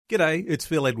G'day, it's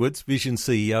Phil Edwards, Vision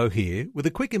CEO here, with a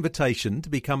quick invitation to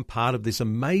become part of this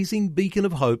amazing beacon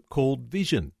of hope called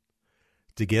Vision.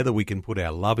 Together we can put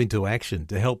our love into action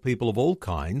to help people of all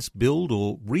kinds build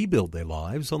or rebuild their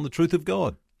lives on the truth of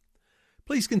God.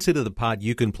 Please consider the part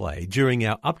you can play during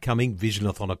our upcoming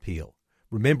Visionathon appeal,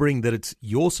 remembering that it's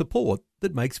your support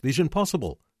that makes Vision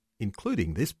possible,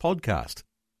 including this podcast.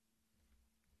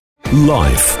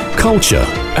 Life, culture,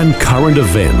 and current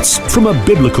events from a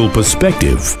biblical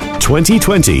perspective.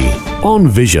 2020 on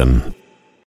Vision.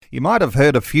 You might have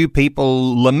heard a few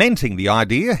people lamenting the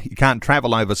idea you can't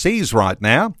travel overseas right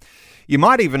now. You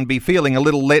might even be feeling a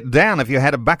little let down if you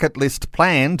had a bucket list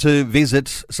plan to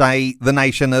visit, say, the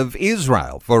nation of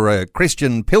Israel for a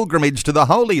Christian pilgrimage to the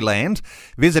Holy Land,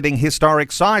 visiting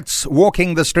historic sites,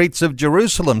 walking the streets of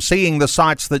Jerusalem, seeing the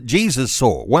sites that Jesus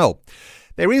saw. Well,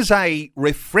 there is a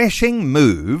refreshing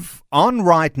move on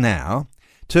right now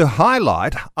to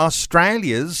highlight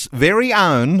Australia's very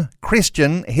own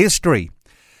Christian history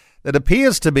that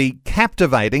appears to be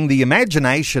captivating the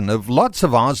imagination of lots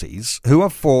of Aussies who are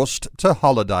forced to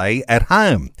holiday at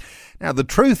home. Now, the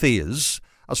truth is,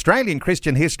 Australian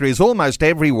Christian history is almost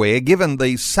everywhere given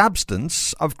the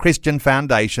substance of Christian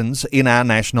foundations in our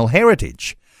national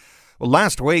heritage. Well,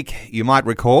 last week, you might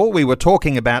recall, we were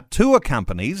talking about tour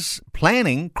companies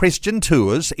planning Christian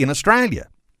tours in Australia.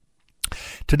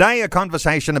 Today, a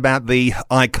conversation about the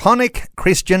iconic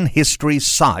Christian history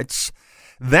sites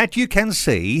that you can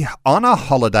see on a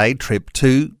holiday trip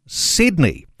to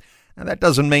Sydney. Now, that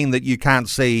doesn't mean that you can't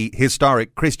see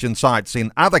historic Christian sites in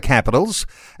other capitals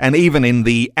and even in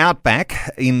the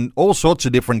outback in all sorts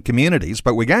of different communities,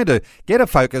 but we're going to get a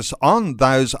focus on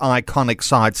those iconic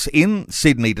sites in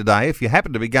Sydney today. If you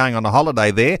happen to be going on a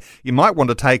holiday there, you might want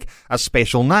to take a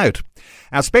special note.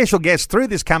 Our special guest through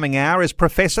this coming hour is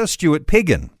Professor Stuart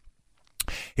Piggin.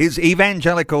 His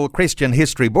evangelical Christian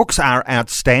history books are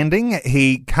outstanding.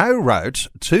 He co-wrote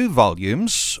 2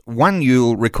 volumes, one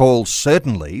you'll recall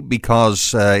certainly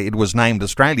because it was named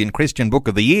Australian Christian Book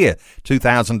of the Year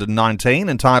 2019,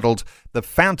 entitled The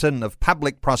Fountain of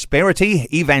Public Prosperity,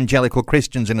 Evangelical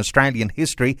Christians in Australian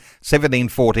History,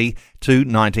 1740 to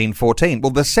 1914.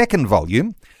 Well, the second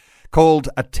volume, called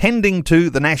Attending to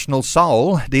the National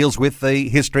Soul, deals with the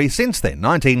history since then,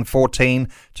 1914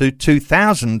 to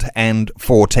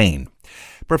 2014.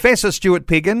 Professor Stuart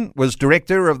Piggin was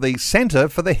director of the Centre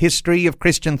for the History of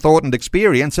Christian Thought and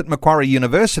Experience at Macquarie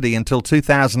University until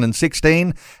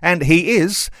 2016, and he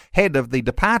is head of the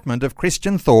Department of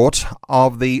Christian Thought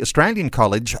of the Australian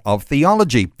College of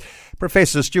Theology.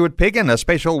 Professor Stuart Piggin, a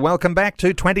special welcome back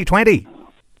to 2020.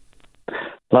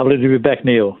 Lovely to be back,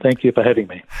 Neil. Thank you for having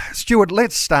me. Stuart,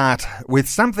 let's start with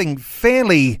something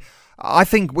fairly, I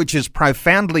think, which is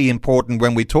profoundly important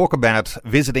when we talk about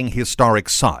visiting historic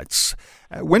sites.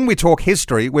 When we talk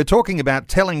history, we're talking about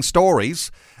telling stories.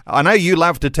 I know you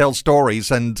love to tell stories,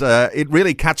 and it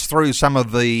really cuts through some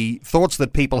of the thoughts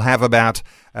that people have about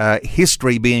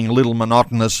history being a little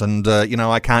monotonous and,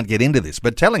 I can't get into this.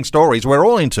 But telling stories, we're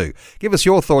all into. Give us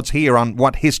your thoughts here on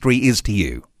what history is to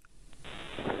you.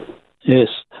 Yes,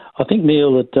 I think,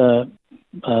 Neil, that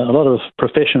a lot of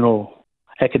professional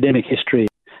academic history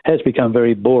has become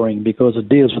very boring because it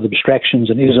deals with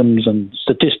abstractions and isms and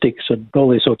statistics and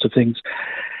all these sorts of things.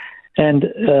 And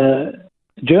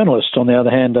journalists, on the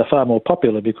other hand, are far more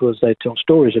popular because they tell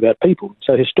stories about people.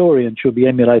 So historians should be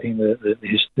emulating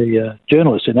the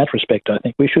journalists in that respect, I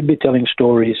think. We should be telling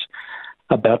stories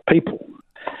about people.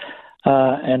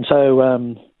 And so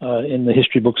in the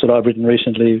history books that I've written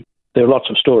recently, there are lots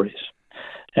of stories,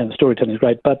 and the storytelling is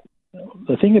great. But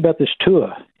the thing about this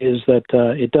tour is that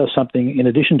it does something in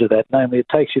addition to that, namely it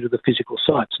takes you to the physical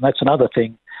sites. And that's another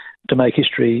thing to make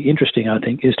history interesting, I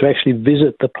think, is to actually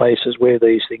visit the places where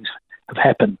these things have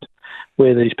happened,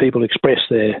 where these people express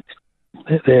their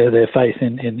faith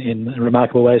in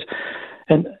remarkable ways.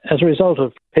 And as a result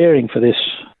of preparing for this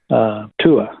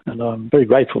tour, and I'm very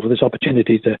grateful for this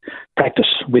opportunity to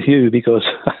practice with you because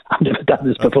I've never done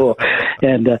this before.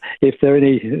 And if there are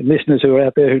any listeners who are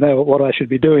out there who know what I should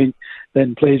be doing,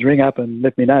 then please ring up and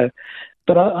let me know.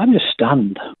 But I'm just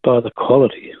stunned by the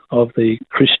quality of the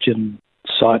Christian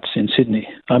sites in Sydney.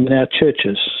 I mean, our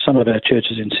churches, some of our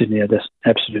churches in Sydney are just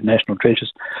absolute national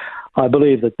treasures. I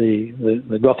believe that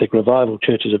the Gothic revival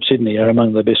churches of Sydney are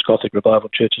among the best Gothic revival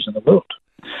churches in the world.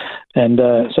 And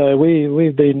so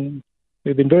we've been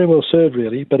very well served,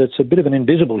 really, but it's a bit of an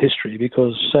invisible history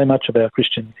because so much of our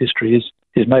Christian history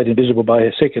is made invisible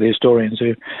by secular historians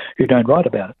who don't write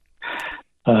about it.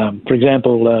 For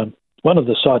example, one of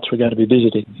the sites we're going to be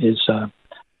visiting is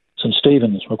St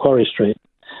Stephen's, Macquarie Street,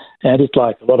 and it's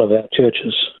like a lot of our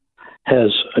churches.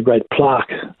 has a great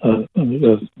plaque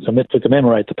to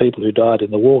commemorate the people who died in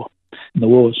the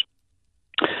wars.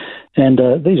 And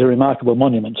these are remarkable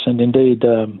monuments, and indeed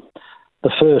the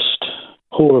first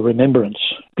Hall of Remembrance,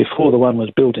 before the one was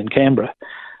built in Canberra,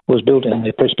 was built in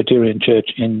the Presbyterian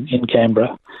Church in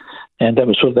Canberra, and that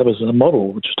was the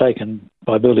model which was taken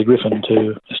by Burley Griffin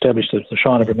to establish the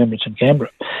Shrine of Remembrance in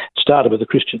Canberra. It started with the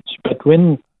Christians, but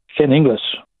when Ken Inglis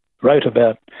wrote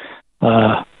about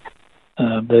the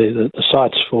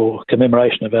sites for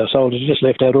commemoration of our soldiers, he just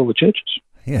left out all the churches.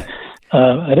 Yeah.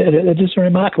 It is a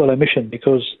remarkable omission,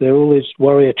 because there are all these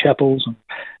warrior chapels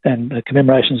and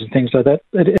commemorations and things like that.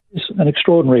 It is an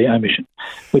extraordinary omission,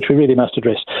 which we really must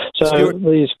address. So Stuart,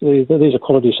 these are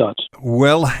quality sites.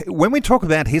 Well, when we talk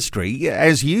about history,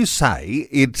 as you say,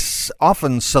 it's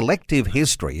often selective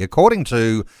history, according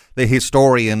to the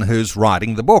historian who's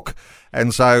writing the book.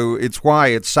 And so it's why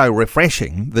it's so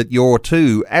refreshing that your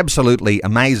two absolutely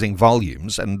amazing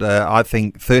volumes, and I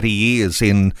think 30 years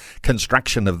in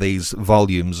construction of these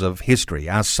volumes of history,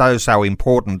 are so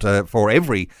important for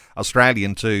every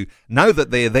Australian to know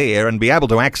that they're there and be able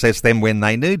to access them when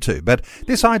they need to. But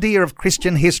this idea of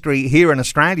Christian history here in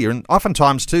Australia, and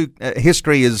oftentimes too,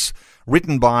 history is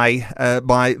written by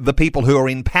the people who are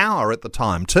in power at the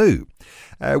time too.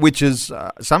 Which is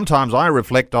sometimes I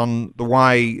reflect on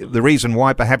the reason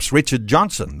why perhaps Richard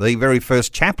Johnson, the very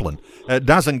first chaplain,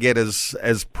 doesn't get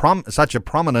such a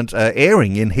prominent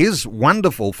airing in his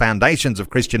wonderful foundations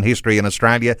of Christian history in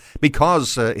Australia,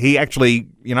 because he actually,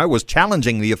 was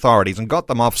challenging the authorities and got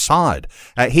them offside.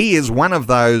 He is one of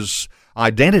those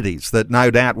identities that no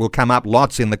doubt will come up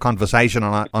lots in the conversation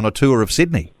on a tour of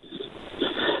Sydney.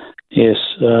 Yes,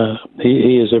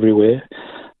 he is everywhere.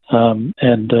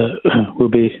 And we'll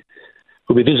be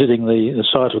visiting the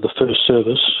site of the first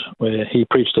service where he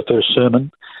preached the first sermon,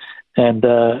 and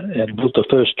built the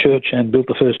first church, and built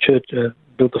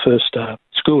the first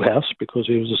schoolhouse, because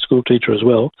he was a school teacher as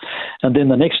well. And then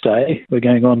the next day we're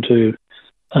going on to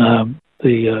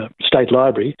the State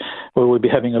Library, where we'll be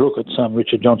having a look at some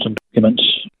Richard Johnson documents.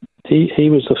 He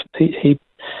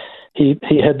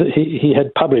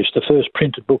had published the first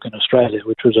printed book in Australia,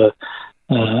 which was a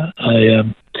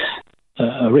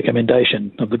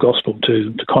recommendation of the gospel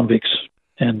to convicts,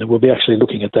 and we'll be actually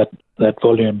looking at that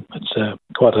volume. It's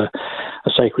quite a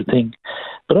sacred thing.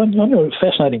 But on a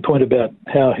fascinating point about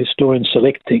how historians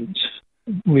select things,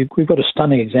 we've got a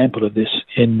stunning example of this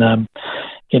in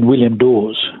William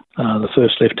Dawes, the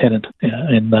first lieutenant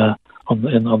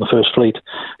on the First Fleet,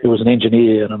 who was an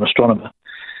engineer and an astronomer.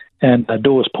 And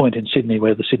Dawes Point in Sydney,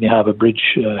 where the Sydney Harbour Bridge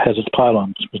has its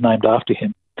pylons, was named after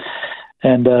him.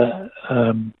 And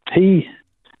he,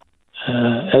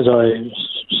 as I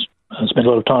spent a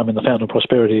lot of time in the Fountain of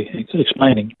Prosperity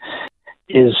explaining,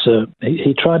 is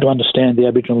he tried to understand the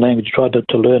Aboriginal language, tried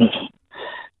to learn it.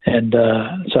 And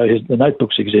so the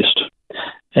notebooks exist.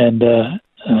 And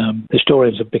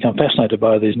historians have become fascinated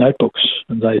by these notebooks,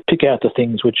 and they pick out the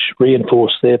things which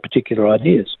reinforce their particular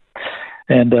ideas.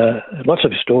 And lots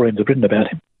of historians have written about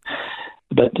him,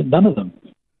 but none of them,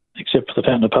 except for the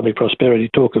Fountain of Public Prosperity,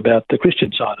 talk about the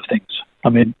Christian side of things. I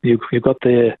mean, you've got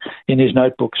there in his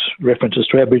notebooks references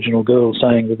to Aboriginal girls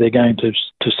saying that they're going to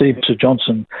see Mr.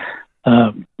 Johnson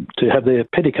to have their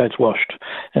petticoats washed,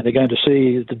 and they're going to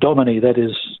see the Dominie, that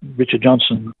is Richard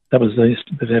Johnson. That was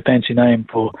their fancy name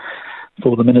for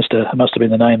the minister. It must have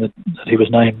been the name that he was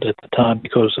named at the time,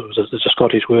 because it was a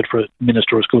Scottish word for a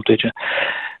minister or a school teacher.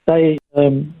 They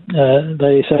say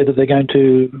that they're going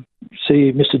to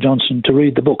see Mr. Johnson to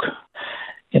read the book.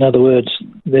 In other words,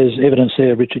 there's evidence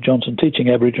there of Richard Johnson teaching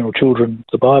Aboriginal children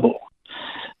the Bible.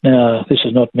 Now, this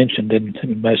is not mentioned in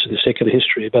most of the secular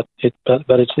history, but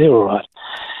it's there all right.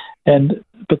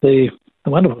 But the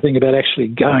wonderful thing about actually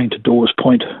going to Dawes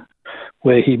Point,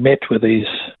 where he met with these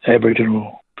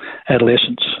Aboriginal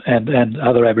adolescents and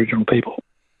other Aboriginal people,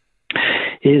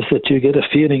 is that you get a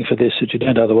feeling for this that you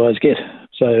don't otherwise get.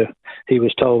 So he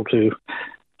was told to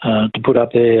put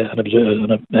up there an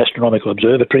astronomical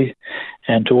observatory,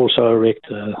 and to also erect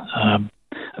a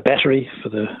battery for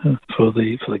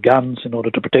the guns in order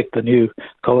to protect the new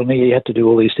colony. He had to do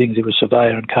all these things. He was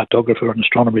surveyor and cartographer and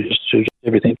astronomer, just to do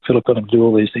everything. Philip got him to do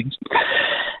all these things.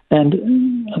 And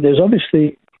there's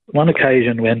obviously one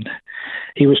occasion when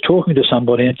he was talking to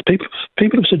somebody, and people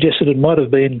have suggested it might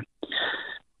have been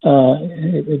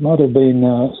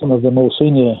some of the more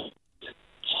senior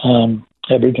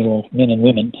Aboriginal men and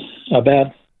women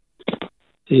about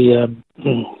the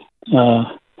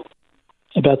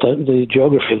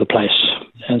geography of the place.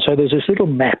 And so there's this little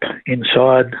map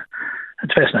inside.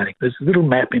 It's fascinating. There's a little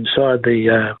map inside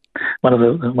the one of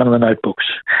the notebooks,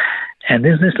 and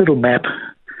in this little map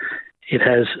it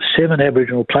has 7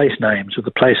 Aboriginal place names of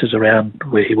the places around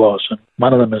where he was. And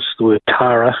one of them is the word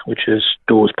Tara, which is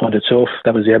Dawes Point itself.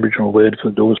 That was the Aboriginal word for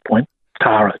Dawes Point,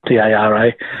 Tara,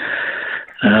 T-A-R-A,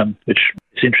 which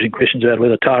is interesting questions about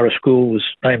whether Tara School was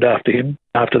named after him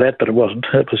after that, but it wasn't.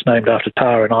 It was named after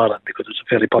Tara and Island because it's a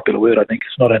fairly popular word, I think.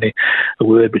 It's not only a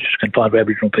word which is confined to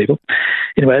Aboriginal people.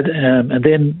 Anyway, and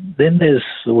then there's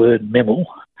the word Memel,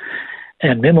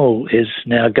 and Memel is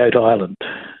now Goat Island.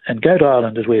 And Goat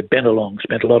Island is where Bennelong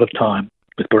spent a lot of time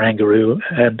with Barangaroo.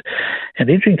 And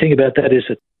the interesting thing about that is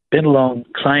that Bennelong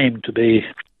claimed to be,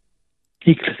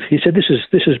 he said, this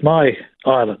is my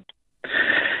island.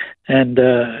 And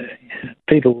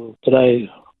people today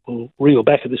will reel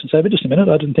back at this and say, but just a minute,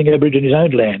 I didn't think Aborigines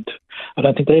owned land. I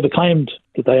don't think they ever claimed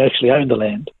that they actually owned the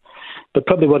land. But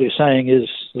probably what he's saying is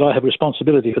that I have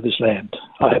responsibility for this land.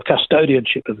 I have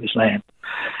custodianship of this land.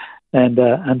 And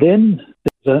then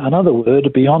there's another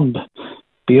word beyond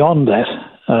that,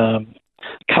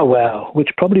 Kawau, which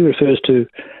probably refers to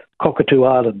Cockatoo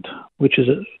Island, which is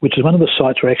one of the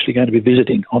sites we're actually going to be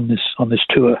visiting on this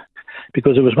tour,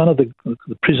 because it was one of the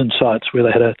prison sites where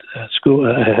they had a school,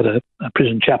 had a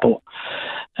prison chapel,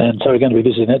 and so we're going to be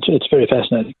visiting it. It's very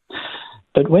fascinating.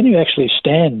 But when you actually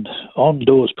stand on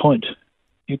Dawes Point,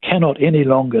 you cannot any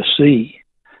longer see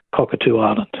Cockatoo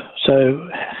Island. So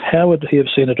how would he have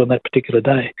seen it on that particular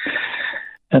day?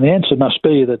 And the answer must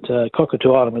be that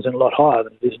Cockatoo Island was a lot higher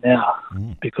than it is now,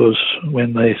 because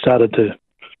when they started to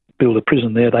build a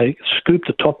prison there, they scooped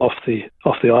the top off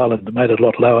the island and made it a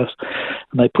lot lower,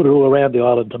 and they put it all around the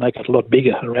island to make it a lot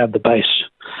bigger around the base.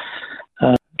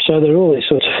 So there are all these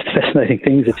sorts of fascinating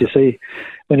things that you see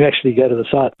when you actually go to the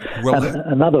site. Well, and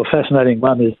another fascinating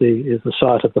one is the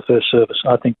site of the first service.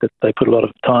 I think that they put a lot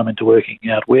of time into working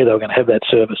out where they were going to have that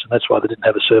service, and that's why they didn't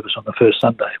have a service on the first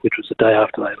Sunday, which was the day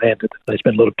after they landed. They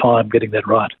spent a lot of time getting that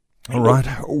right. All right.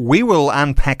 We will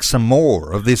unpack some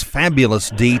more of this fabulous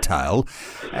detail.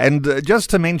 And just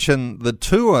to mention, the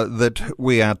tour that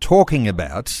we are talking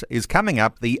about is coming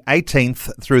up the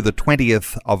 18th through the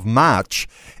 20th of March.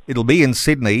 It'll be in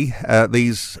Sydney,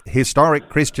 these historic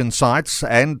Christian sites,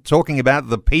 and talking about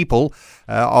the people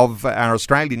of our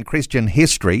Australian Christian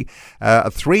history.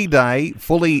 A 3-day,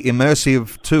 fully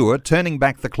immersive tour, turning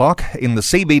back the clock in the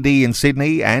CBD in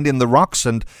Sydney and in the Rocks.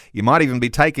 And you might even be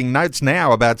taking notes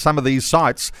now about some of these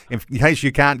sites in case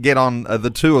you can't get on the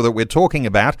tour that we're talking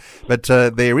about. But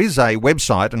there is a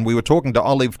website, and we were talking to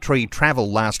Olive Tree Travel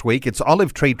last week. It's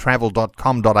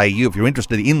olivetreetravel.com.au if you're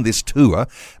interested in this tour.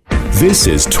 This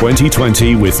is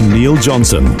 2020 with Neil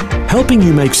Johnson, helping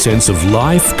you make sense of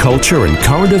life, culture and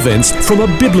current events from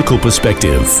a biblical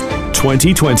perspective.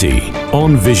 2020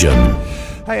 on Vision.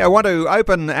 Hey, I want to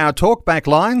open our talkback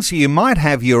lines. You might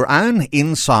have your own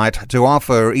insight to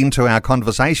offer into our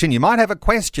conversation. You might have a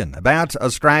question about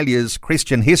Australia's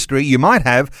Christian history. You might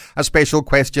have a special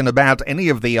question about any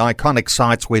of the iconic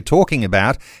sites we're talking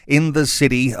about in the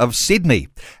city of Sydney.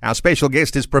 Our special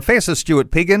guest is Professor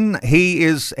Stuart Piggin. He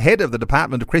is head of the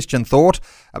Department of Christian Thought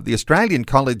of the Australian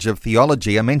College of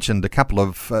Theology. I mentioned a couple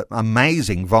of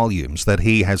amazing volumes that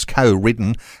he has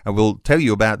co-written. We'll tell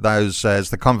you about those as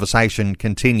the conversation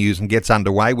continues and gets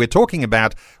underway. We're talking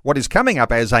about what is coming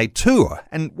up as a tour,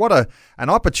 and what an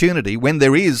opportunity when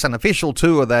there is an official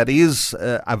tour that is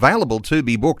available to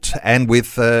be booked, and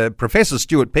with Professor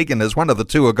Stuart Piggin as one of the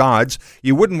tour guides,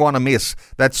 you wouldn't want to miss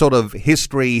that sort of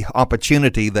history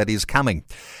opportunity that is coming.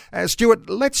 Stuart,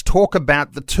 let's talk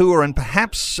about the tour and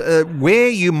perhaps where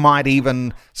you might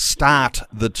even start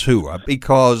the tour,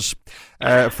 because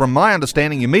from my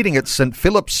understanding, you're meeting at St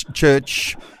Philip's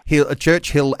Church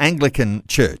Hill Anglican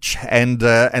Church, and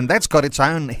that's got its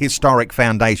own historic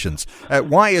foundations.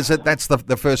 Why is it that's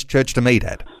the first church to meet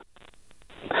at?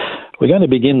 We're going to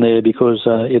begin there because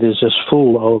it is just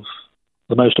full of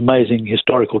the most amazing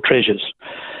historical treasures.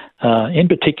 In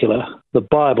particular, the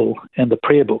Bible and the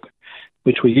prayer book,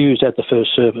 which we used at the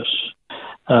first service,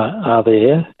 are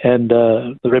there, and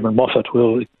the Reverend Moffat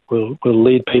will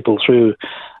lead people through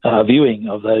viewing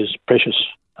of those precious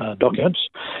documents.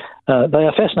 They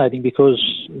are fascinating because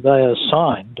they are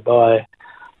signed by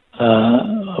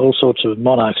all sorts of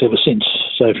monarchs ever since.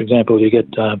 So, for example, you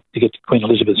get Queen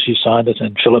Elizabeth; she signed it,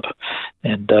 and Philip,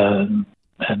 and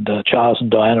Charles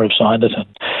and Diana have signed it,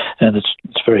 and it's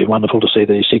very wonderful to see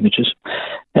these signatures.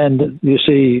 And you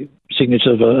see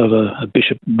signatures of a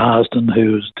Bishop Marsden,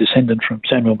 who was descendant from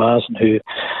Samuel Marsden,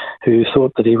 who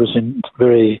thought that he was in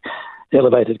very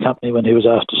elevated company when he was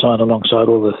asked to sign alongside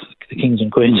all the kings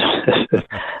and queens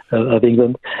of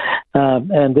England.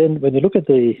 And then when you look at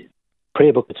the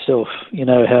prayer book itself, you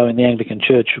know how in the Anglican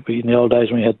Church, in the old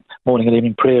days when we had morning and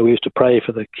evening prayer, we used to pray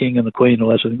for the King and the Queen, all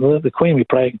that sort of thing. Well, the Queen we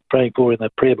praying for in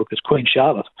that prayer book is Queen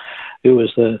Charlotte, who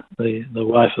was the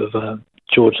wife of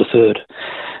George III.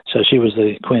 So she was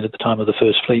the Queen at the time of the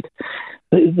First Fleet.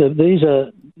 These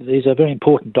are very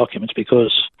important documents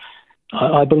because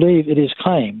I believe it is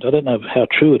claimed, I don't know how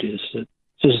true it is, that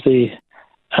this is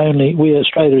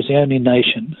Australia is the only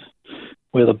nation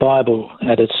where the Bible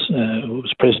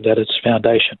was present at its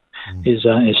foundation is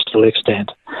still extant.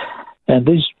 And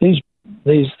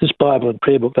this Bible and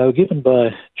prayer book, they were given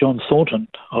by John Thornton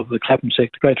of the Clapham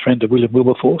sect, a great friend of William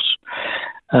Wilberforce,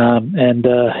 and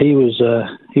he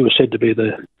was said to be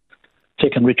the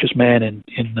second richest man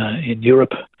in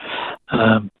Europe.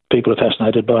 People are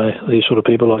fascinated by these sort of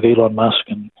people like Elon Musk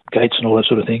and Gates and all that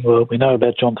sort of thing. Well, we know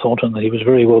about John Thornton that he was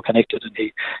very well connected and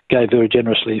he gave very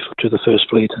generously to the First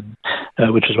Fleet,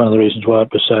 and which is one of the reasons why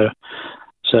it was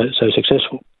so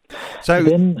successful. So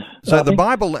the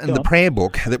Bible and the prayer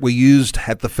book that were used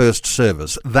at the first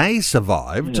service, they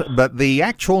survived, but the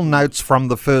actual notes from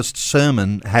the first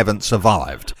sermon haven't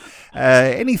survived.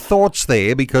 Any thoughts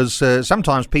there? Because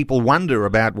sometimes people wonder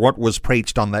about what was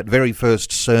preached on that very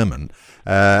first sermon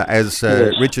as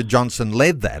Richard Johnson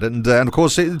led that. And of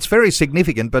course, it's very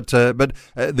significant, but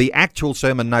the actual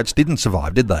sermon notes didn't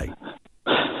survive, did they?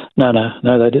 No,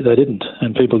 they didn't.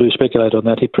 And people do speculate on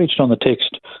that. He preached on the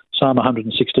text, Psalm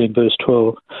 116, verse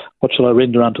 12, "What shall I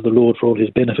render unto the Lord for all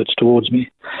his benefits towards me?"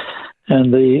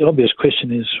 And the obvious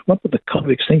question is, what were the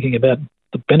convicts thinking about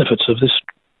the benefits of this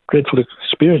dreadful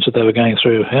experience that they were going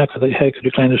through? How could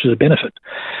you claim this as a benefit?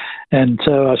 And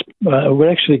so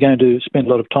we're actually going to spend a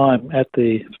lot of time at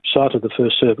the site of the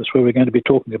first service where we're going to be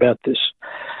talking about this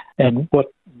and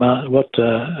what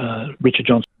Richard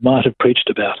Johnson might have preached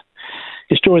about.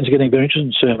 Historians are getting very interested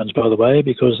in sermons, by the way,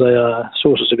 because they are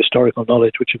sources of historical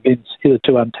knowledge which have been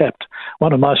hitherto untapped.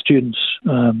 One of my students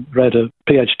wrote a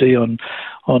PhD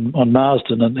on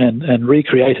Marsden and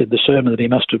recreated the sermon that he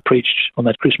must have preached on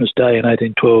that Christmas day in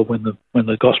 1812 when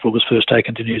the gospel was first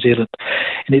taken to New Zealand.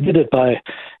 And he did it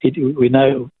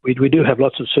we do have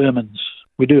lots of sermons.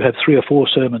 We do have 3 or 4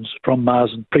 sermons from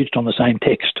Marsden preached on the same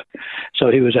text.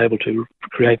 So he was able to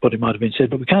create what he might have been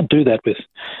said. But we can't do that with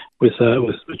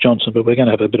Johnson, but we're going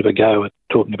to have a bit of a go at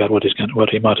talking about what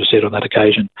he might have said on that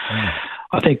occasion.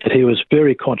 I think that he was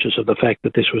very conscious of the fact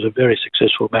that this was a very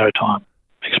successful maritime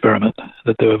experiment,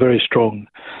 that there were very strong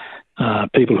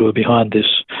people who were behind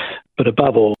this. But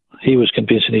above all, he was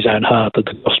convinced in his own heart that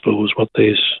the gospel was what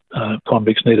these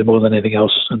convicts needed more than anything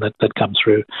else, and that comes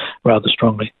through rather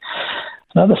strongly.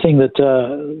 Another thing that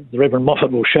the Reverend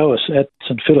Moffat will show us at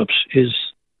St Philip's is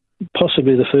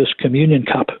possibly the first communion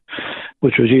cup,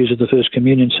 which was used at the first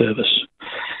communion service.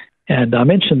 And I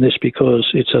mention this because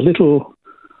it's a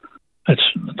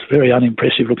very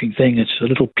unimpressive looking thing. It's a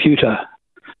little pewter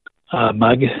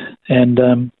mug, and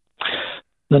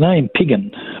the name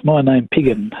Piggin, my name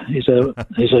Piggin,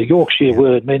 is a Yorkshire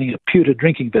word meaning a pewter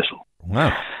drinking vessel.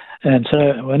 Wow! And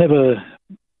so whenever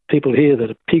people hear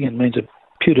that a Piggin means a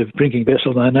pewter drinking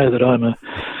vessel, they know that I'm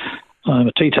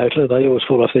a teetotaler. They always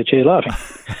fall off their chair laughing.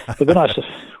 But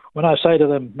when I say to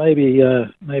them, maybe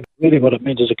really what it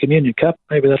means is a communion cup,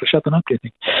 maybe that'll shut them up, do you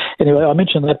think? Anyway, I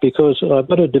mention that because I've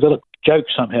got to develop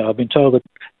jokes somehow. I've been told that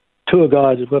tour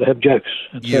guides have got to have jokes.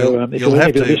 And so if any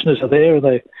of your listeners are there and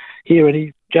they hear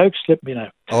any jokes, let me know.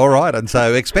 All right, and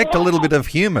so expect a little bit of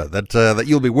humour that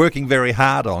you'll be working very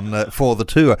hard on for the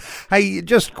tour. Hey,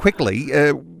 just quickly,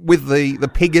 with the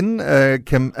Piggin,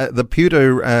 the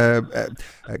pewter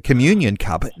communion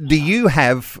cup, do you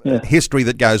have history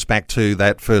that goes back to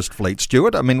that First Fleet,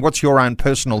 Stuart? I mean, what's your own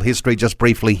personal history, just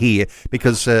briefly here,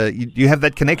 because you have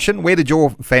that connection? Where did your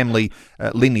family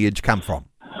lineage come from?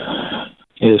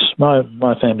 Yes,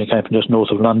 my family came from just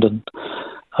north of London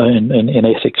in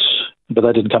Essex, but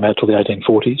they didn't come out till the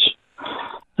 1840s.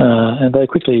 And they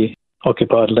quickly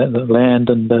occupied the land,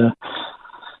 and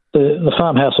the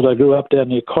farmhouse that I grew up down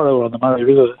near Corowa on the Murray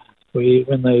River,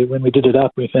 when we did it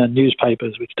up, we found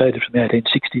newspapers which dated from the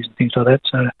 1860s and things like that.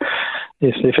 So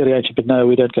if they're fairly ancient, but no,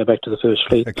 we don't go back to the First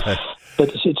Fleet. Okay. But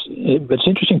it's an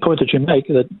interesting point that you make,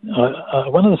 that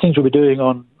one of the things we'll be doing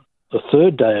on the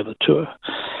third day of the tour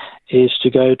is to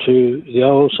go to the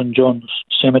old St John's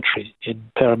Cemetery in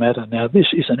Parramatta. Now, this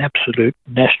is an absolute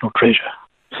national treasure.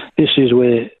 This is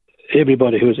where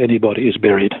everybody who is anybody is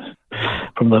buried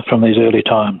from these early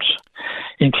times,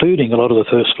 including a lot of the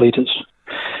First Fleeters.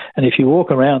 And if you walk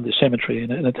around the cemetery,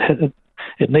 and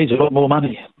it needs a lot more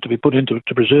money to be put into it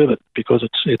to preserve it, because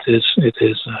it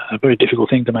is a very difficult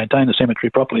thing to maintain a cemetery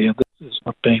properly, and it's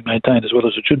not being maintained as well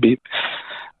as it should be.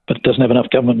 But it doesn't have enough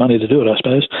government money to do it, I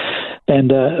suppose. And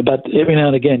but every now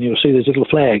and again you'll see these little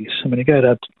flags. And when you go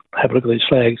to have a look at these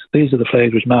flags, these are the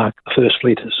flags which mark the first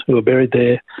fleeters who are buried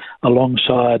there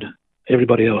alongside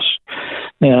everybody else.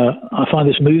 Now, I find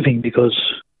this moving because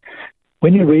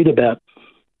when you read about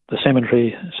the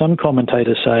cemetery, some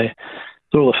commentators say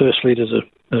that all the first fleeters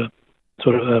are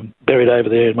sort of buried over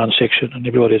there in one section and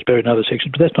everybody is buried in another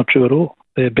section, but that's not true at all.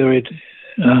 They're buried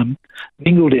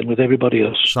mingled in with everybody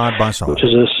else. Side by side.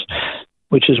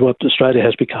 Which is what Australia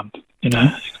has become, you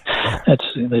know.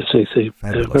 It's a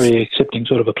very accepting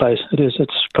sort of a place. It's a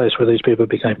place where these people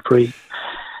became free.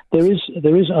 There is.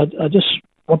 I just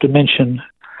want to mention,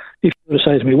 if you were to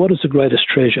say to me, what is the greatest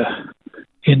treasure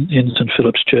in St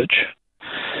Philip's Church?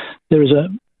 There is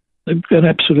an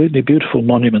absolutely beautiful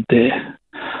monument there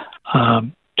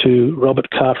to Robert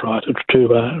Cartwright,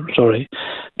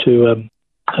 to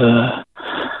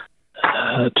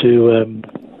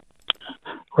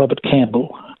Robert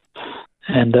Campbell,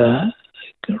 and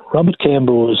Robert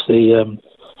Campbell was the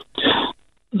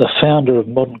founder of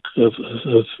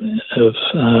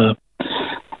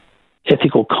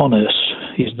ethical commerce.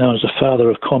 He's known as the father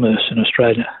of commerce in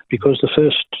Australia because the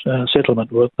first settlement,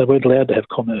 they weren't allowed to have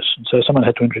commerce, and so someone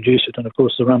had to introduce it. And of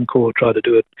course, the Rum Corps tried to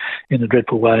do it in a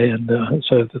dreadful way, and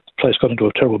so the place got into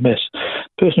a terrible mess.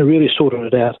 The person who really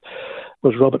sorted it out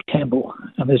was Robert Campbell,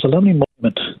 and there's a lovely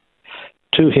monument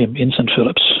to him in St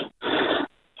Philip's,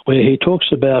 where he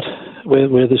talks about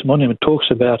where this monument talks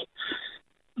about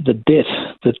the debt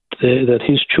that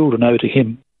his children owe to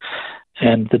him,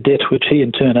 and the debt which he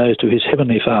in turn owes to his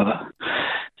heavenly Father,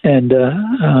 and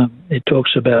it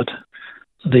talks about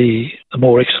the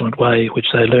more excellent way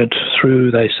which they learnt through,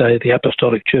 they say, the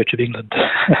Apostolic Church of England,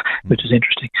 which is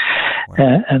interesting.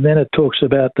 Wow. And then it talks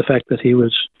about the fact that he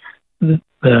was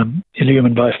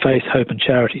illumined by faith, hope, and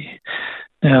charity.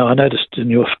 Now, I noticed in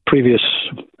your previous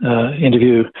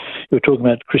interview, you were talking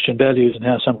about Christian values and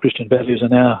how some Christian values are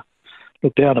now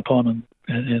looked down upon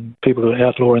and people are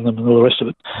outlawing them and all the rest of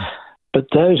it. But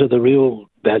those are the real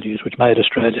values which made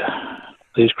Australia.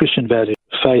 These Christian values,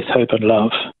 faith, hope, and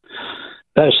love.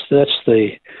 That's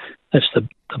the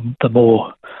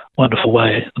more wonderful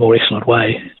way, the more excellent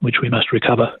way, which we must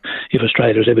recover if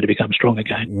Australia is ever to become strong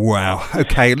again. Wow.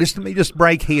 Okay, listen, let me just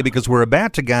break here because we're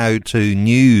about to go to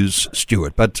news,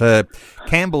 Stuart. But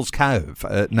Campbell's Cove,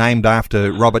 named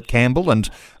after Robert Campbell, and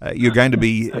you're going to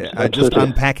be just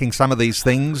unpacking some of these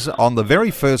things on the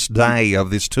very first day of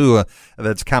this tour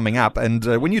that's coming up. And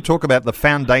when you talk about the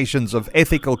foundations of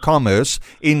ethical commerce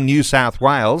in New South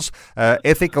Wales,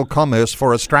 ethical commerce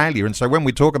for Australia, and so when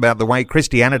we talk about the way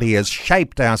Christianity has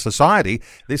shaped our society,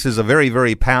 this is a very,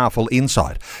 very powerful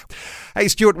insight. Hey,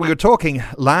 Stuart, we were talking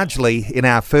largely in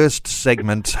our first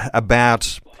segment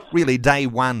about really day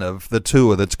one of the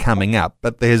tour that's coming up,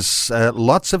 but there's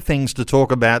lots of things to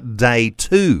talk about day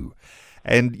two.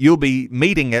 And you'll be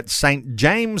meeting at St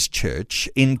James Church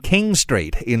in King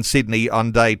Street in Sydney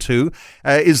on day two.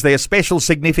 Is there special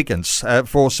significance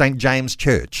for St James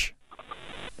Church?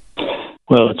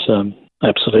 Well, it's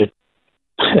absolute.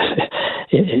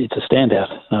 It's a standout.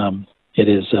 It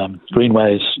is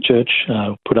Greenway's church,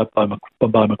 put up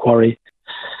by Macquarie,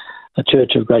 a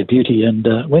church of great beauty. And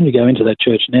when you go into that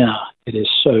church now, it is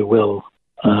so well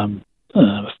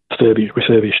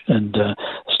refurbished, and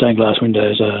stained glass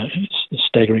windows are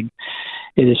staggering.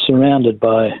 It is surrounded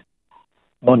by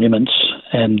monuments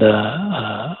and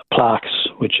plaques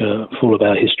which are full of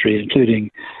our history,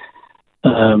 including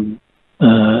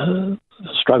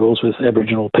struggles with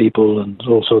Aboriginal people and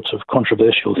all sorts of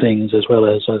controversial things, as well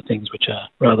as things which are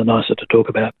rather nicer to talk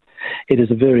about. It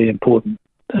is a very important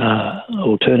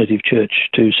alternative church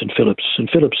to St Philip's. St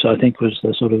Philip's, I think, was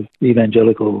the sort of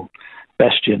evangelical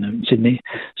bastion in Sydney.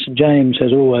 St James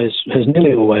has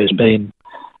nearly always been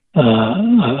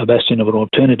a bastion of an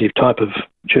alternative type of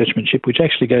churchmanship, which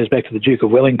actually goes back to the Duke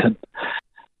of Wellington.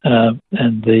 And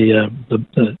the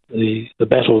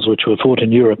battles which were fought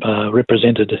in Europe are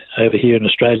represented over here in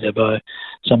Australia by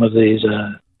some of these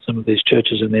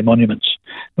churches and their monuments,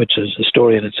 which is a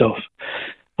story in itself.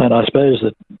 And I suppose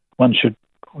that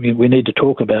we need to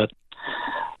talk about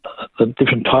the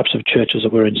different types of churches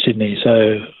that were in Sydney.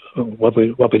 So what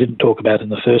we didn't talk about in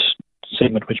the first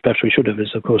segment, which perhaps we should have,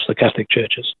 is of course the Catholic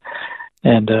churches.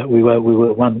 And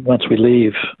once we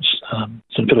leave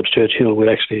St Philip's Church Hill, we'll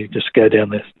actually just go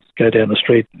down the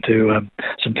street to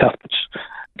St Cuthbert's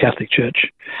Catholic Church.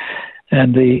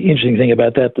 And the interesting thing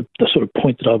about that, the sort of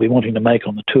point that I'll be wanting to make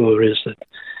on the tour, is that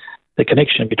the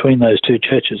connection between those two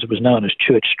churches, it was known as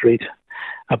Church Street.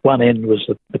 Up one end was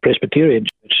the Presbyterian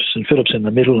Church, St Philip's in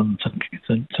the middle, and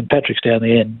St Patrick's down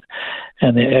the end.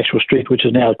 And the actual street, which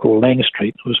is now called Lang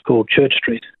Street, was called Church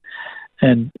Street.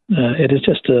 And it is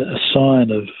just a sign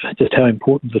of just how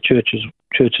important the churches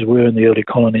were in the early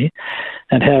colony,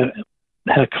 and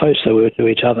how close they were to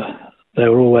each other. They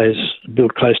were always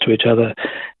built close to each other.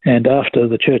 And after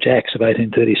the Church Acts of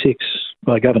 1836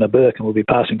 by Governor Burke, and we'll be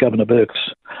passing Governor Burke's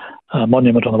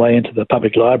monument on the way into the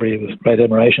public library with great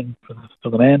admiration for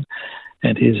the man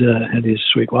and his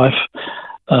sweet wife,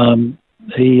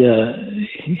 he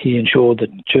ensured that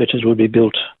churches would be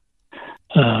built.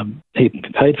 He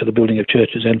paid for the building of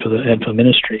churches and for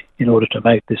ministry in order to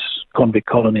make this convict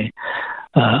colony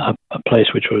a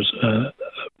place which was a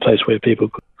place where people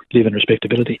could live in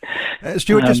respectability.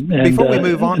 Stuart, just before we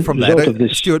move on from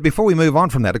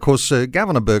that, of course,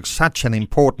 Governor Burke's such an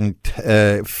important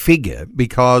figure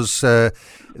because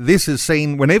this is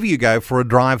seen whenever you go for a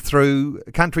drive through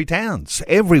country towns,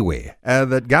 everywhere,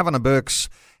 that Governor Burke's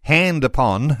hand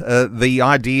upon the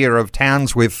idea of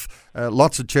towns with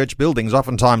lots of church buildings,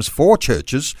 oftentimes 4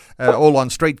 churches, all on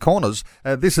street corners.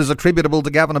 This is attributable to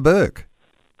Governor Burke.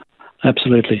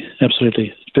 Absolutely.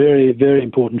 Very, very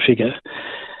important figure.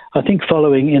 I think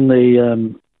following in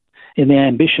the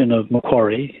ambition of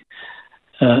Macquarie,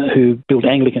 who built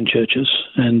Anglican churches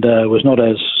and was not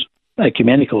as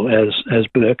ecumenical as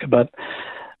Burke, but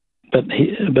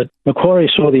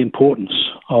Macquarie saw the importance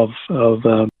of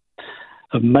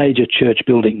major church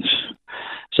buildings.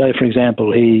 So, for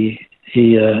example, he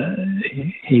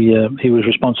was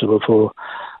responsible for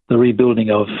the rebuilding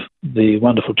of the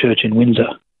wonderful church in Windsor,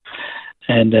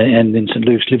 and in St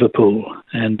Luke's, Liverpool,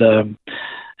 and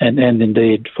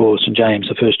indeed for St James,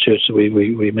 the first church that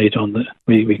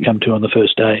we come to on the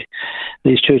first day.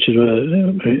 These churches were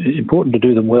important to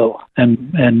do them well,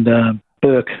 and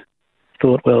Burke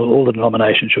thought, well, all the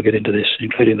denominations should get into this,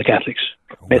 including the Catholics,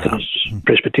 Methodists,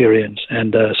 Presbyterians,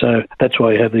 and so that's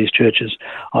why you have these churches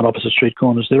on opposite street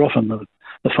corners. They're often the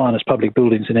finest public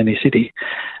buildings in any city,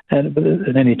 and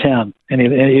in any town,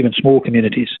 even small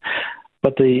communities.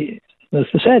 But the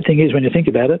sad thing is, when you think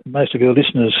about it, most of your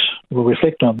listeners will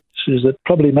reflect on this, is that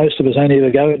probably most of us only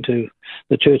ever go into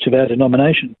the church of our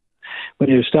denomination. When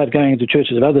you start going into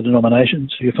churches of other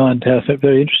denominations, you find how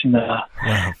very interesting they are.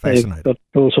 Wow, fascinating. They've got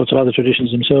all sorts of other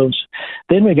traditions themselves.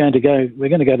 Then we're going to go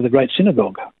to the Great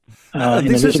Synagogue.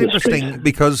 This is interesting Street.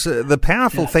 because the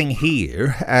powerful thing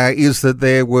here is that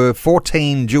there were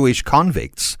 14 Jewish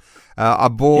convicts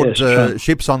aboard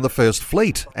ships on the First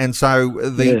Fleet. And so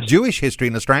the Jewish history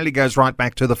in Australia goes right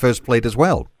back to the First Fleet as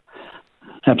well.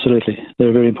 Absolutely. They're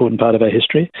a very important part of our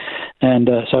history. And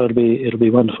so it'll be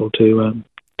wonderful to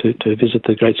visit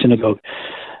the Great Synagogue.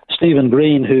 Stephen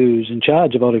Green, who's in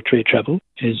charge of Olive Tree Travel,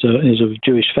 is of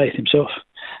Jewish faith himself.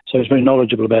 So he's very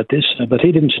knowledgeable about this, but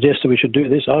he didn't suggest that we should do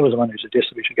this. I was the one who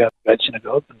suggested we should go to the Great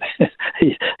Synagogue, and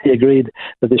he agreed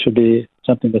that this would be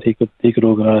something that he could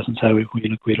organise, and so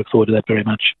we look forward to that very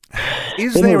much.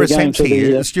 Is there a sense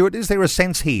here, Stuart, is there a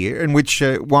sense here in which,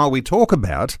 while we talk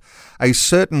about a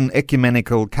certain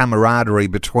ecumenical camaraderie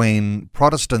between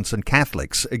Protestants and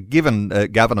Catholics, given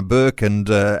Governor Burke and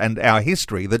our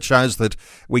history that shows that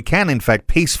we can, in fact,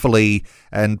 peacefully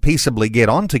and peaceably get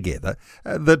on together,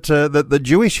 that the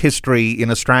Jewish history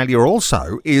in Australia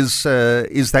also is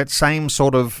that same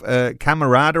sort of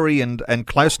camaraderie and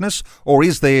closeness, or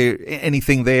is there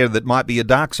anything there that might be a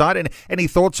dark side? And any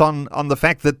thoughts on the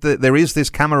fact that there is this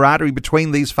camaraderie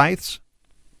between these faiths?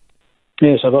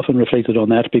 Yes, I've often reflected on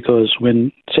that, because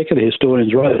when secular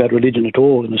historians write about religion at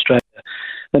all in Australia,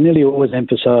 they nearly always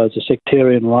emphasise the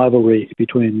sectarian rivalry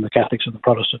between the Catholics and the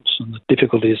Protestants and the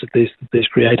difficulties that these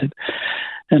created.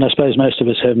 And I suppose most of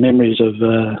us have memories of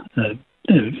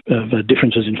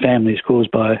differences in families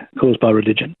caused by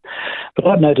religion. But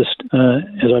I've noticed,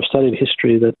 as I've studied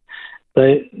history, that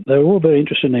they're all very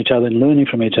interested in each other and learning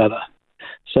from each other.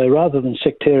 So rather than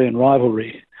sectarian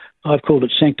rivalry, I've called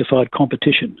it sanctified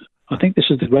competition. I think this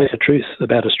is the greater truth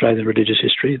about Australian religious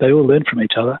history. They all learned from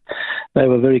each other. They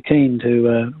were very keen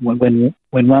to, when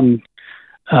one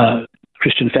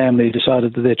Christian family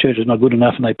decided that their church was not good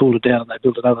enough and they pulled it down and they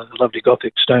built another lovely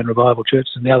Gothic stone revival church,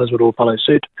 and the others would all follow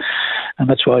suit. And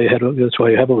that's why you have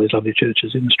all these lovely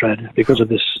churches in Australia, because of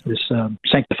this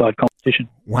sanctified competition.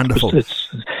 Wonderful.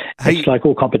 It's like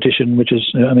all competition, which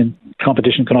is,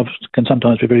 competition can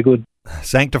sometimes be very good.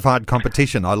 Sanctified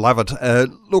competition, I love it.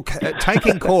 Look,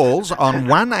 taking calls on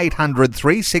 1-800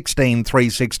 316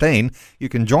 316. You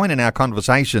can join in our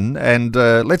conversation, and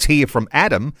let's hear from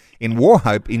Adam in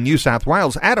Wauchope in New South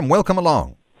Wales. Adam, welcome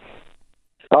along.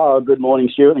 Oh, good morning,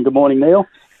 Stuart, and good morning, Neil.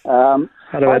 Hello,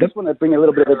 Adam. I just want to bring a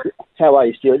little bit of how are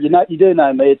you, Stuart? You do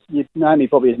know me. You know me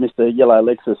probably as Mr. Yellow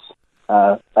Lexus,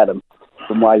 Adam,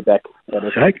 from way back at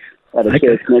a church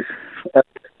next.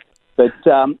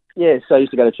 So I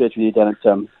used to go to church with you down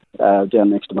at down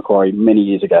next to Macquarie many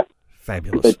years ago.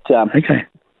 Fabulous. But, Okay.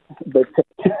 but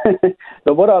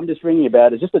but what I'm just ringing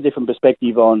about is just a different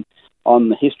perspective on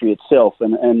the history itself.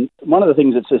 And one of the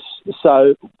things that's just,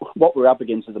 so what we're up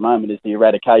against at the moment is the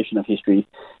eradication of history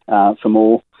from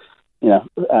all,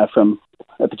 from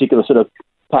a particular sort of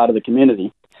part of the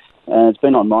community. And it's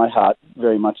been on my heart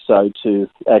very much so to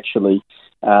actually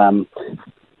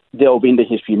delve into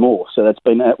history more. So that's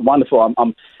been wonderful.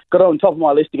 I'm got on top of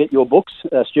my list to get your books,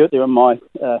 Stuart. They're on my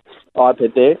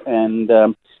iPad there,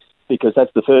 and because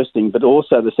that's the first thing. But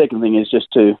also the second thing is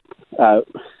just to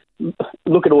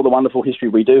look at all the wonderful history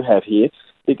we do have here,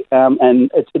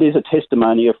 and it is a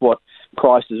testimony of what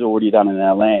Christ has already done in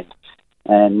our land.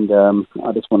 And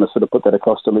I just want to sort of put that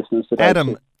across to listeners today.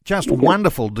 Adam, just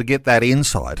wonderful to get that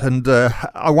insight. And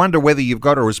I wonder whether you've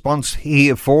got a response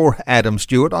here for Adam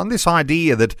Stuart on this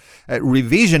idea that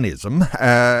revisionism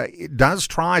does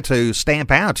try to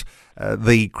stamp out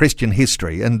the Christian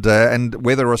history, and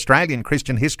whether Australian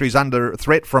Christian history is under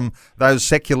threat from those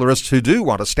secularists who do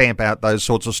want to stamp out those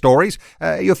sorts of stories.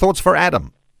 Your thoughts for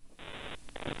Adam?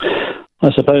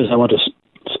 I suppose I want to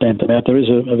stamp them out. There is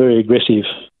a very aggressive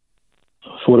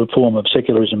form of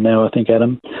secularism now, I think,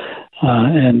 Adam,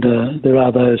 and there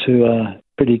are those who are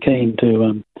pretty keen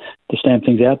to stamp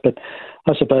things out. But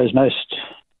I suppose most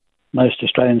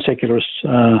Australian secularists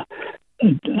are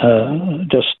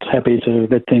just happy to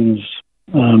let things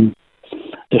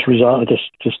just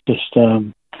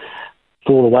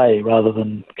fall away rather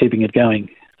than keeping it going,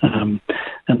 and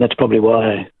that's probably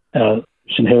why our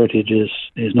heritage is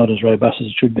not as robust as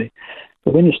it should be.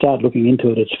 But when you start looking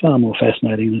into it, it's far more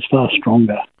fascinating and it's far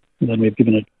stronger than we've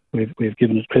given it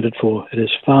credit for. It is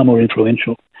far more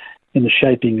influential in the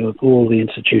shaping of all the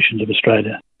institutions of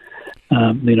Australia.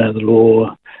 The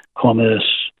law,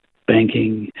 commerce,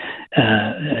 banking,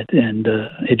 and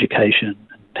education,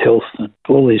 and health, and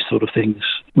all these sort of things.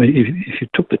 If you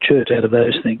took the church out of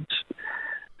those things,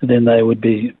 then they would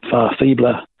be far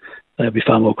feebler. They would be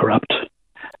far more corrupt.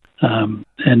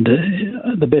 And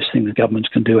the best thing that governments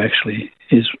can do actually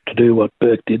is to do what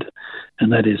Burke did,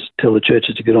 and that is tell the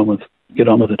churches to get on with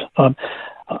it. I'm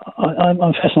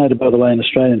fascinated, by the way, in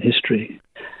Australian history.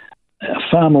 A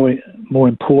far more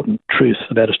important truth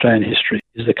about Australian history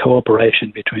is the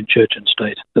cooperation between church and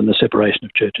state than the separation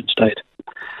of church and state.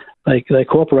 They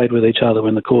cooperate with each other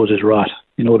when the cause is right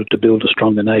in order to build a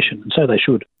stronger nation, and so they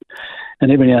should.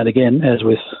 And every now and again, as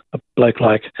with a bloke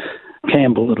like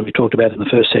Campbell that we talked about in the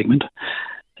first segment,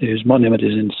 whose monument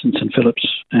is in St Philip's,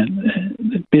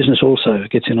 and business also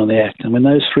gets in on the act. And when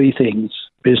those three things,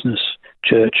 business,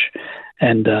 church,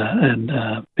 and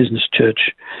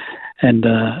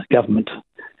government,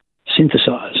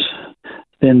 synthesise,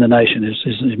 then the nation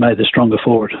is made the stronger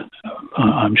for it,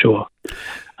 I'm sure.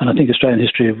 And I think Australian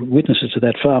history witnesses to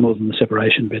that far more than the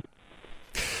separation bit.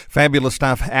 Fabulous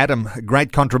stuff. Adam,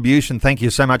 great contribution. Thank you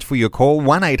so much for your call.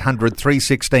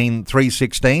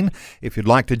 1-800-316-316 if you'd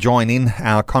like to join in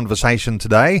our conversation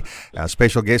today. Our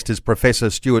special guest is Professor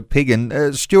Stuart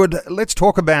Piggin. Stuart, let's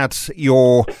talk about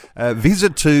your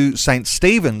visit to St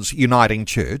Stephen's Uniting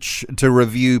Church to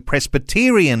review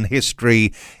Presbyterian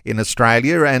history in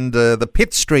Australia and the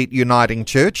Pitt Street Uniting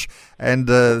Church and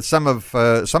some of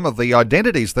the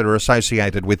identities that are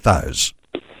associated with those.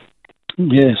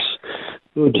 Yes.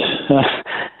 Good.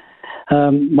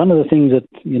 One of the things that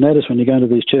you notice when you go into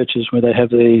these churches where they have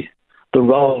the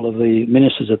role of the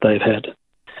ministers that they've had,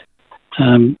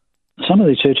 some of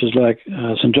these churches like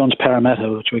St John's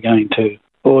Parramatta, which we're going to,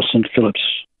 or St Philip's,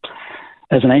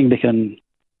 as an Anglican,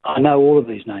 I know all of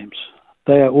these names.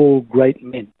 They are all great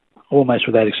men, almost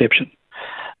without exception.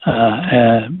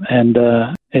 And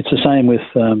it's the same with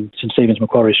St Stephen's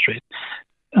Macquarie Street.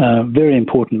 Very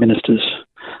important ministers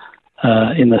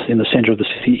in the centre of the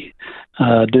city,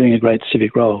 doing a great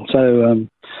civic role. So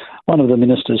one of the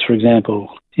ministers, for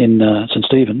example, in St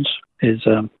Stephen's is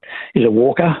a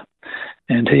Walker,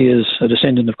 and he is a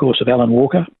descendant, of course, of Alan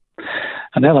Walker.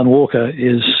 And Alan Walker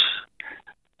is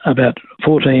about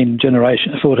 14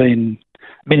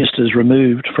 ministers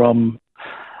removed from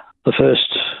the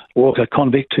first Walker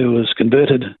convict who was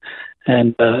converted,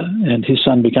 and his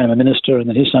son became a minister, and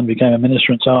then his son became a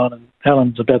minister, and so on. And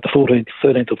Alan's about the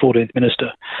 13th or 14th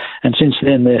minister. And since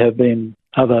then, there have been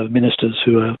other ministers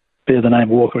who bear the name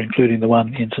Walker, including the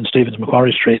one in St Stephen's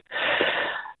Macquarie Street.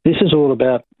 This is one of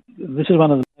the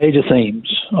major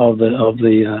themes of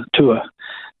the tour,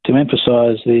 to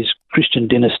emphasise these Christian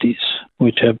dynasties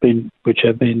which have been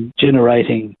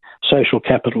generating social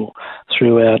capital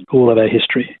throughout all of our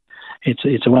history.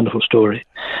 It's a wonderful story.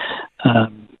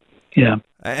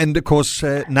 And, of course,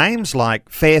 names like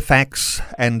Fairfax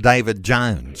and David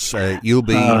Jones, you'll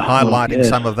be highlighting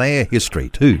some of their history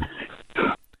too.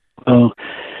 Well,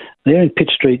 they're in Pitt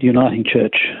Street Uniting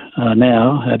Church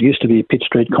now. It used to be Pitt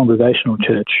Street Congregational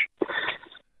Church.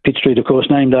 Pitt Street, of course,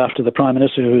 named after the Prime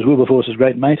Minister, who was Wilberforce's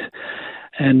great mate.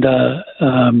 And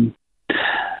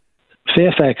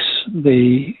Fairfax,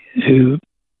 who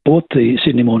bought the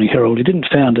Sydney Morning Herald, he didn't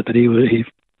found it, but he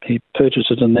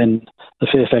purchased it, and then the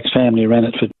Fairfax family ran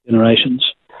it for generations.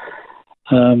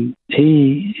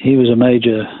 He was a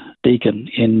major deacon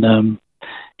in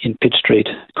Pitt Street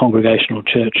Congregational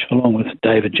Church, along with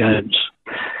David Jones.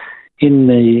 In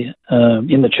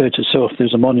the church itself,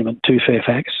 there's a monument to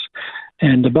Fairfax,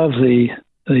 and above the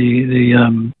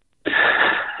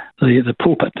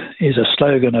pulpit is a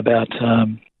slogan about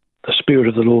the Spirit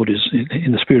of the Lord is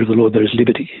in the Spirit of the Lord there is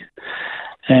liberty.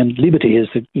 And liberty is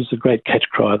the great catch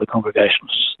cry of the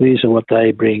Congregationalists. These are what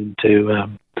they bring to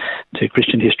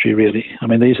Christian history, really. I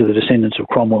mean, these are the descendants of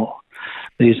Cromwell.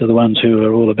 These are the ones who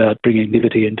are all about bringing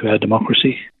liberty into our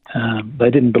democracy. They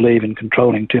didn't believe in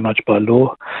controlling too much by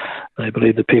law. They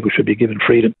believed that people should be given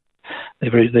freedom.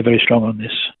 They're very strong on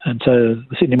this. And so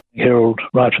the Sydney Morning Herald,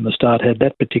 right from the start, had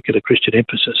that particular Christian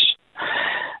emphasis.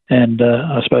 And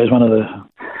I suppose one of the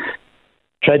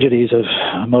tragedies of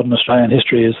modern Australian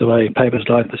history is the way papers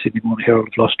like the Sydney Morning Herald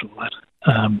have lost all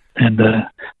that, and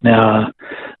now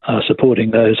are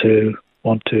supporting those who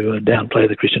want to downplay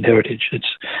the Christian heritage.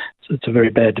 It's a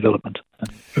very bad development,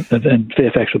 and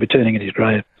Fairfax will be turning in his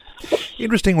grave.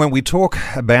 Interesting when we talk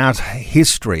about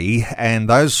history and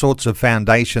those sorts of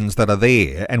foundations that are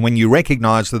there, and when you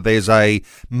recognise that there's a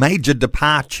major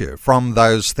departure from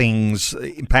those things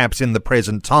perhaps in the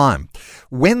present time.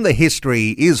 When the history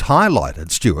is highlighted,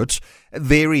 Stuart,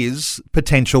 there is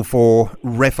potential for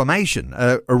reformation,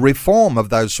 a reform of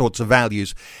those sorts of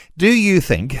values. Do you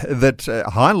think that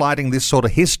highlighting this sort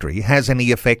of history has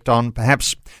any effect on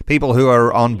perhaps people who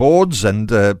are on boards and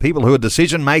people who are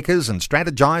decision makers and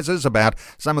strategizers about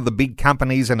some of the big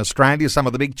companies in Australia, some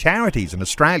of the big charities in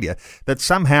Australia that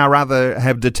somehow or other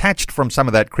have detached from some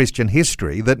of that Christian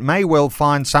history that may well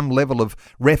find some level of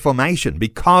reformation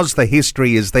because the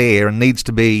history is there and needs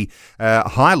to be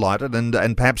highlighted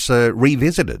and perhaps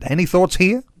revisited? Any thoughts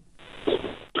here?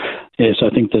 Yes, I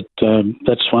think that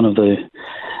that's one of the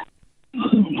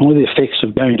effects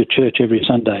of going to church every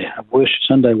Sunday.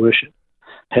 Sunday worship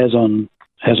has on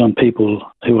people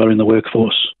who are in the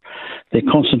workforce. They're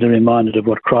constantly reminded of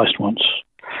what Christ wants.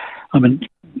 I mean,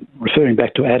 referring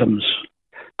back to Adam's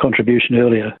contribution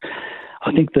earlier,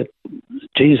 I think that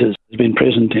Jesus has been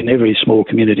present in every small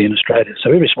community in Australia.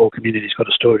 So every small community's got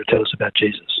a story to tell us about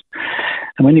Jesus.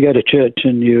 And when you go to church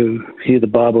and you hear the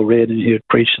Bible read and you hear it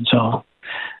preached and so on,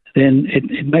 then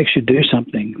it makes you do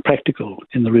something practical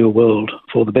in the real world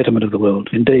for the betterment of the world.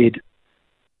 Indeed,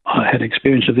 I had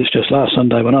experience of this just last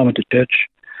Sunday when I went to church,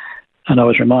 and I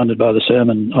was reminded by the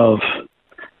sermon of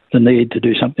the need to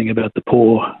do something about the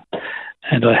poor,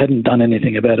 and I hadn't done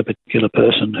anything about a particular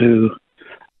person who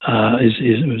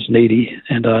was needy,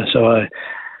 and so as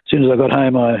soon as I got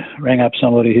home, I rang up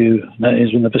somebody who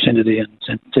is in the vicinity and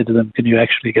said to them, "Can you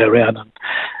actually go around and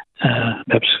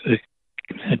perhaps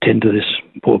attend to this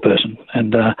poor person?"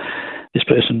 And this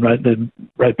person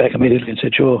wrote back immediately and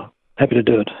said, "Sure, happy to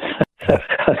do it."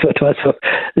 I thought to myself,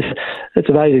 it's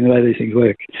amazing the way these things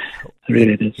work. It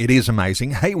really is. It is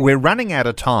amazing. Hey, we're running out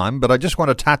of time, but I just want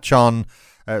to touch on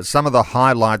some of the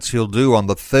highlights you'll do on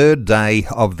the third day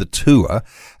of the tour,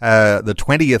 the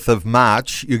 20th of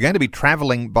March. You're going to be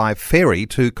travelling by ferry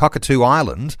to Cockatoo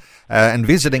Island and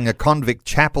visiting a convict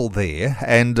chapel there.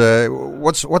 And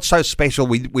what's so special?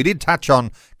 We did touch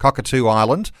on Cockatoo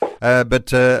Island,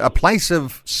 but a place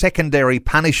of secondary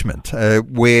punishment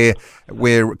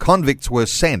where convicts were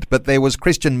sent, but there was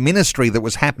Christian ministry that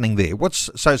was happening there. What's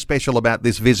so special about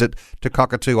this visit to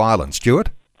Cockatoo Island,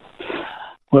 Stuart?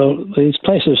 Well, these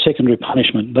places of secondary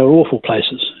punishment, they were awful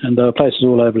places, and there were places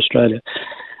all over Australia,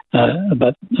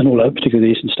 and all over,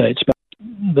 particularly the eastern states.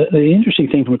 But the interesting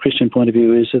thing from a Christian point of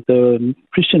view is that there were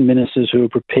Christian ministers who were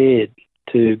prepared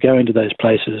to go into those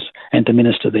places and to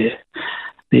minister there.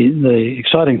 The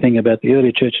exciting thing about the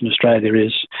early church in Australia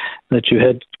is that you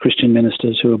had Christian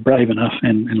ministers who were brave enough,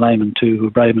 and laymen too, who were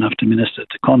brave enough to minister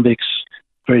to convicts,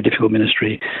 very difficult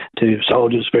ministry, to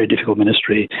soldiers, very difficult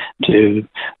ministry, to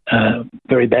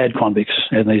very bad convicts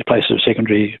in these places of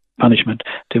secondary punishment,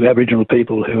 to Aboriginal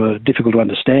people who are difficult to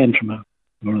understand from a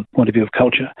point of view of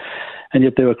culture. And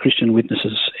yet there were Christian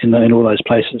witnesses in all those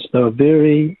places. They were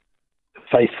very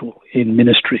faithful in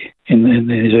ministry in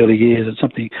these early years. It's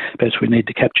something perhaps we need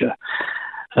to capture.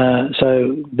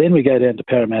 So then we go down to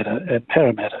Parramatta, and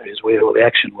Parramatta is where all the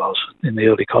action was in the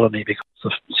early colony,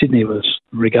 because Sydney was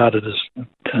regarded as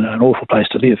an awful place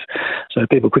to live. So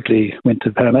people quickly went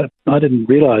to Parramatta. I didn't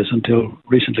realise until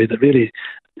recently that really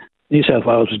New South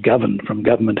Wales was governed from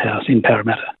Government House in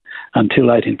Parramatta until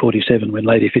 1847, when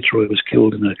Lady Fitzroy was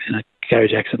killed in a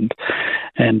carriage accident,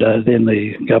 and then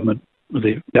the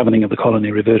governing of the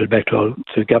colony reverted back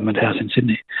to Government House in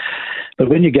Sydney. But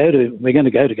when we're going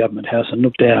to go to Government House and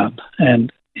look down,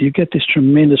 and you get this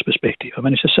tremendous perspective. I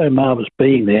mean, it's just so marvellous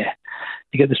being there.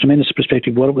 You get this tremendous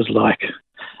perspective of what it was like.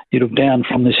 You look down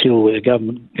from this hill where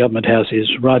Government House is,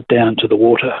 right down to the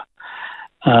water,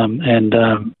 and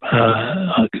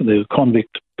the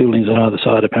convict buildings on either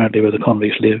side, apparently, where the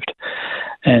convicts lived.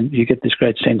 And you get this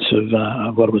great sense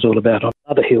of what it was all about. On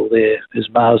another hill there is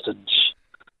Marsden's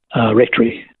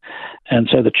rectory. And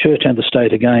so the church and the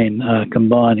state, again,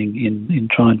 combining in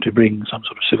trying to bring some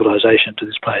sort of civilization to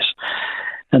this place.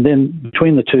 And then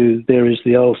between the two, there is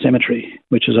the old cemetery,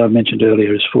 which, as I've mentioned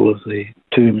earlier, is full of the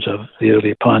tombs of the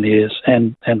early pioneers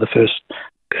and the first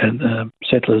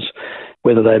settlers,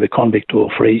 whether they were convict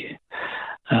or free,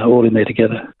 all in there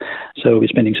together. So we'll be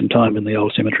spending some time in the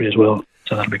old cemetery as well.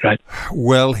 So that'll be great.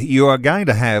 Well, you are going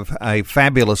to have a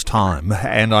fabulous time,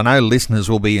 and I know listeners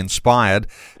will be inspired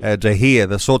to hear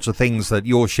the sorts of things that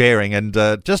you're sharing. And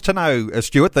just to know,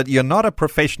 Stuart, that you're not a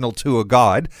professional tour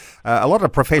guide. A lot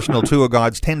of professional tour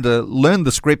guides tend to learn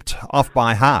the script off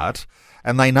by heart,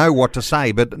 and they know what to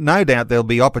say, but no doubt there'll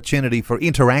be opportunity for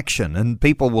interaction, and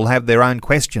people will have their own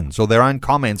questions or their own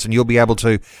comments, and you'll be able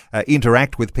to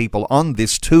interact with people on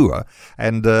this tour.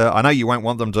 And I know you won't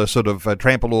want them to sort of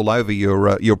trample all over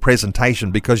your presentation,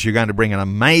 because you're going to bring an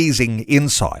amazing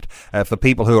insight for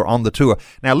people who are on the tour.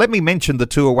 Now, let me mention the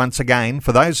tour once again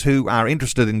for those who are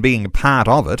interested in being a part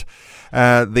of it.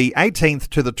 The 18th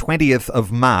to the 20th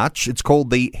of March, it's called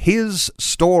the His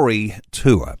Story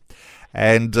Tour.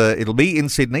 And it'll be in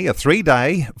Sydney, a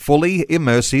 3-day, fully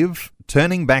immersive,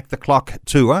 turning back the clock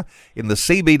tour in the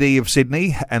CBD of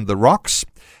Sydney and the Rocks.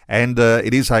 And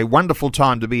it is a wonderful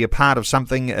time to be a part of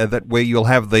something where you'll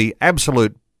have the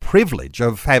absolute privilege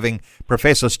of having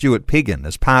Professor Stuart Piggin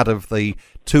as part of the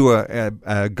tour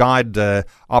guide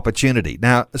opportunity.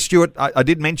 Now, Stuart, I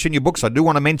did mention your books. I do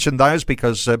want to mention those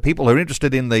because people who are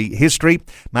interested in the history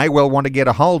may well want to get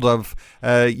a hold of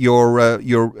your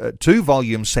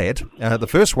 2-volume set. The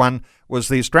first one was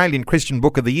the Australian Christian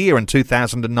Book of the Year in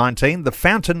 2019, The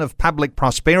Fountain of Public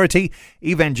Prosperity,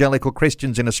 Evangelical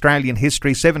Christians in Australian History,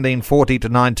 1740 to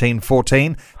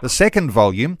 1914. The second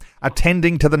volume,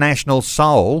 Attending to the National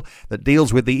Soul, that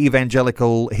deals with the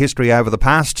evangelical history over the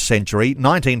past century,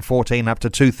 1914 up to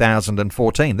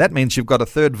 2014. That means you've got a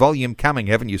third volume coming,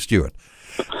 haven't you, Stuart?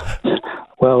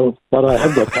 Well, what I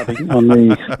have got coming on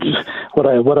the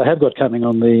what I have got coming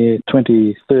on the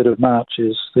 23rd of March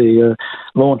is the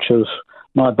launch of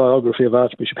my biography of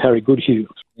Archbishop Harry Goodhue.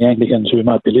 The Anglicans who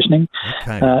might be listening,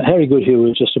 okay. Harry Goodhue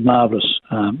was just a marvellous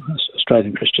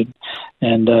Australian Christian,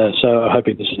 and so I'm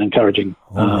hoping this is encouraging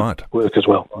work as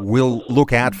well. We'll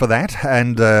look out for that,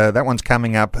 and that one's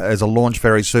coming up as a launch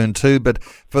very soon too. But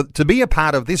to be a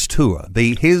part of this tour,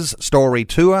 the His Story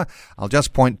Tour, I'll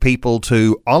just point people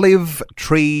to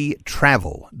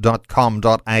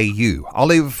olivetreetravel.com.au.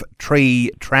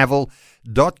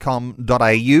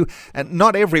 olivetreetravel.com.au, and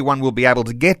not everyone will be able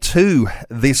to get to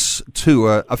this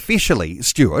tour officially,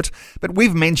 Stuart, but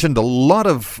we've mentioned a lot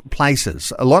of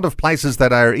places that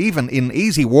are even in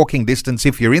easy walking distance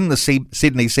if you're in the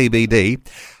Sydney CBD.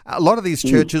 A lot of these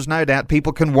churches, no doubt,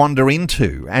 people can wander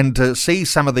into and see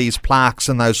some of these plaques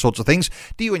and those sorts of things.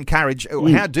 How do you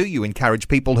encourage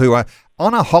people who are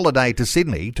on a holiday to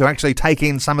Sydney to actually take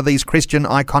in some of these Christian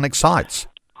iconic sites?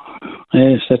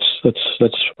 Yes, that's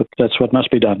what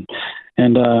must be done,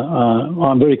 and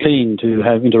I'm very keen to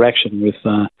have interaction with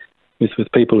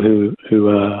people who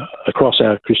are across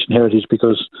our Christian heritage,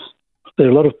 because there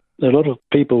are a lot of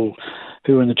people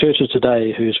who are in the churches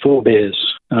today whose forebears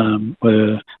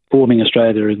were forming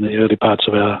Australia in the early parts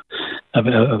of our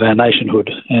nationhood,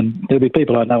 and there'll be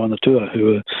people I know on the tour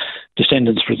who are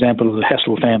descendants, for example, of the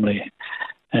Hassel family,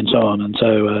 and so on, and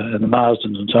the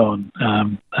Marsdens and so on.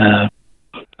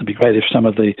 It'd be great if some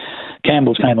of the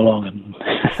Campbells came along and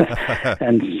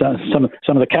and some of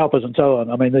the Cowpers and so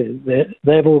on. I mean,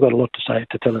 they've all got a lot to say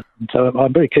to tell us, and so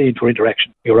I'm very keen for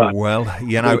interaction. You're right. Well,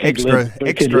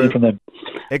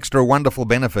 extra wonderful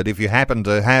benefit if you happen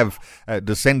to have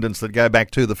descendants that go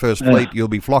back to the First Fleet. You'll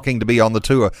be flocking to be on the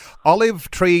tour.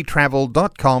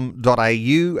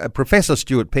 olivetreetravel.com.au. Professor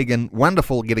Stuart Piggin,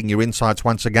 wonderful getting your insights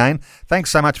once again.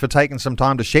 Thanks so much for taking some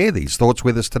time to share these thoughts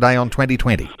with us today on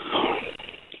 2020.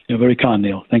 You're very kind,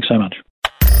 Neil. Thanks so much.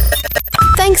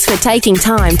 Thanks for taking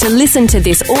time to listen to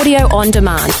this audio on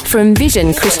demand from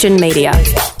Vision Christian Media.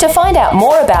 To find out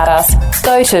more about us,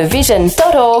 go to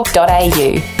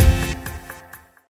vision.org.au.